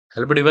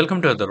Hello everybody,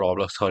 welcome to the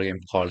Roblox horror game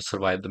called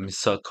Survive the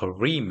Missile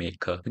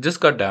Remake. We just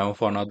got down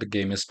for now, the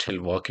game is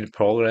still work in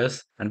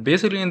progress. And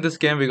basically in this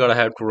game we gotta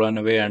have to run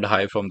away and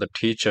hide from the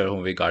teacher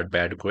whom we got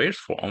bad grades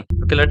from.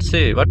 Okay, let's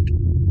see, where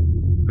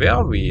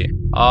are we?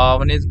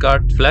 When he's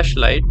got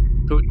flashlight.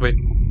 Wait,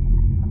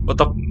 what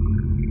the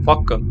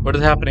fuck? What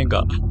is happening?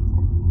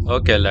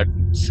 Okay, let's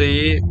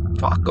see.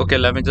 Fuck, okay,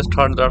 let me just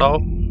turn that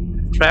off.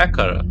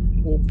 Tracker.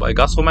 Oh my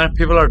god, so many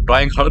people are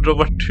dying. I don't know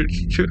what to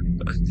do.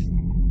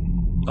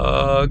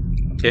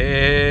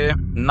 Okay,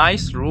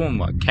 nice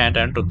room. I can't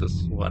enter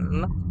this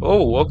one.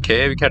 Oh,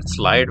 okay, we can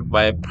slide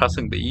by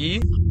pressing the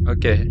E.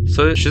 Okay,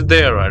 so she's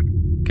there, right?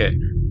 Okay,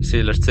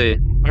 see, let's see.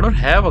 I don't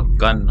have a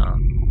gun.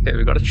 Okay,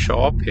 we got a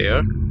shop here.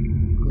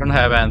 I don't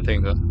have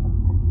anything.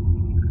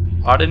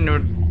 I didn't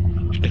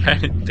even do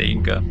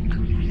anything.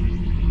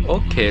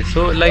 Okay,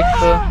 so like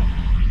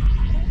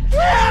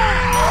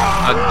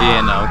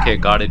again. Okay,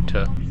 got it.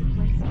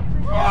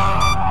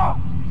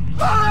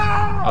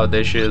 Oh,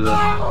 there she is.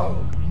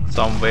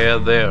 Somewhere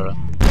there.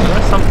 There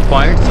are some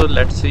points, so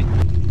let's see.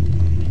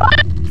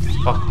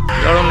 Fuck, we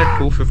got only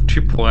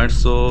 250 points,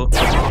 so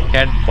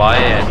can't buy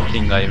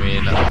anything. I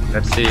mean,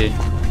 let's see.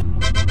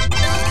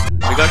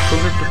 We got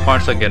 250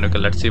 points again. Okay,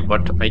 let's see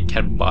what I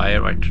can buy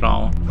right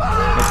now.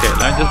 Okay,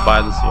 let me just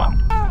buy this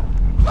one.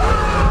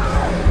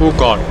 Oh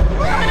god.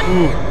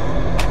 Ooh.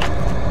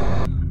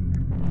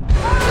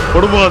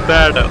 What about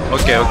that?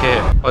 Okay,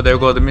 okay. Oh, there you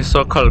go. The missed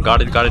circle.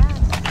 Got it, got it.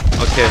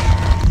 Okay.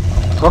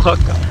 Oh god.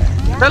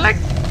 They're like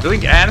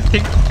doing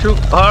anything to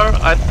her?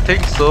 I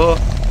think so.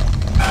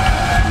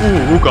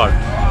 Ooh, oh god.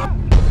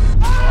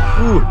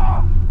 Ooh.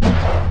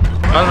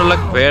 I don't know,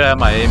 like, where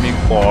am I aiming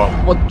for?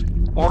 What the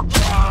fuck?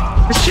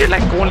 Is she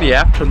like only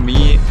after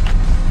me?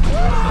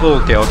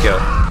 Okay, okay.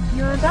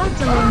 You're about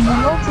to learn the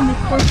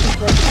ultimate course of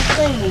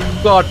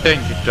playing. God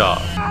dang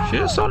it. She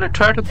just only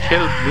tried to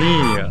kill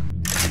me.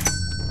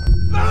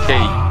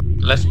 Okay,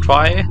 let's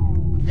try.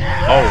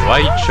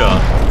 Alright.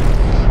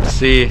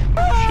 See,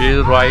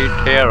 she's right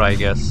here, I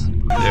guess.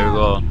 There we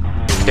go.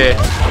 Okay.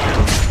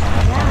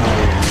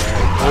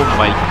 Oh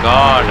my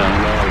god.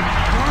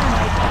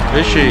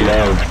 Where is she?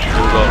 There we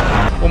go.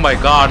 Oh my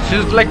god,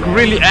 she's like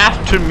really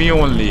after me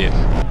only.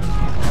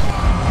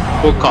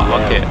 Oh god,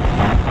 okay.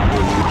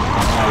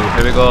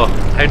 Here we go.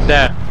 Head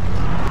there.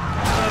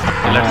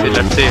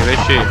 Let's see. Where is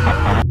she?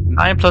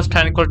 9 plus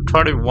 10 equals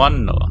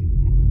 21.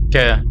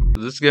 Okay.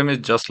 This game is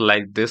just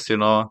like this, you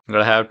know. You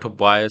gotta have to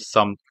buy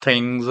some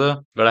things.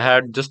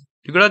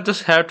 You gotta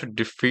just have to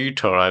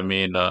defeat her. I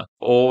mean,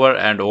 over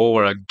and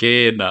over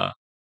again.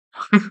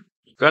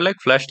 Got like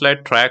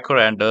flashlight tracker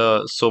and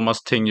so much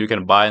thing you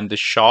can buy in the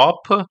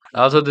shop.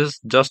 Also, this is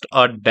just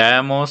a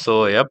demo,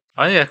 so yep.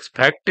 I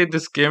expected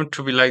this game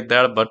to be like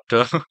that, but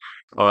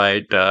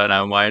alright,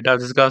 never mind. I'm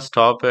just gonna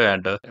stop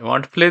and I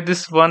want to play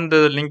this one.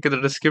 The link in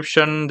the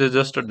description. There's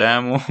just a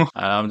demo, and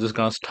I'm just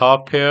gonna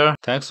stop here.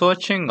 Thanks for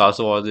watching.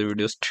 Also, watch the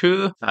videos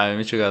too. I'll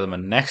meet you guys in my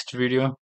next video.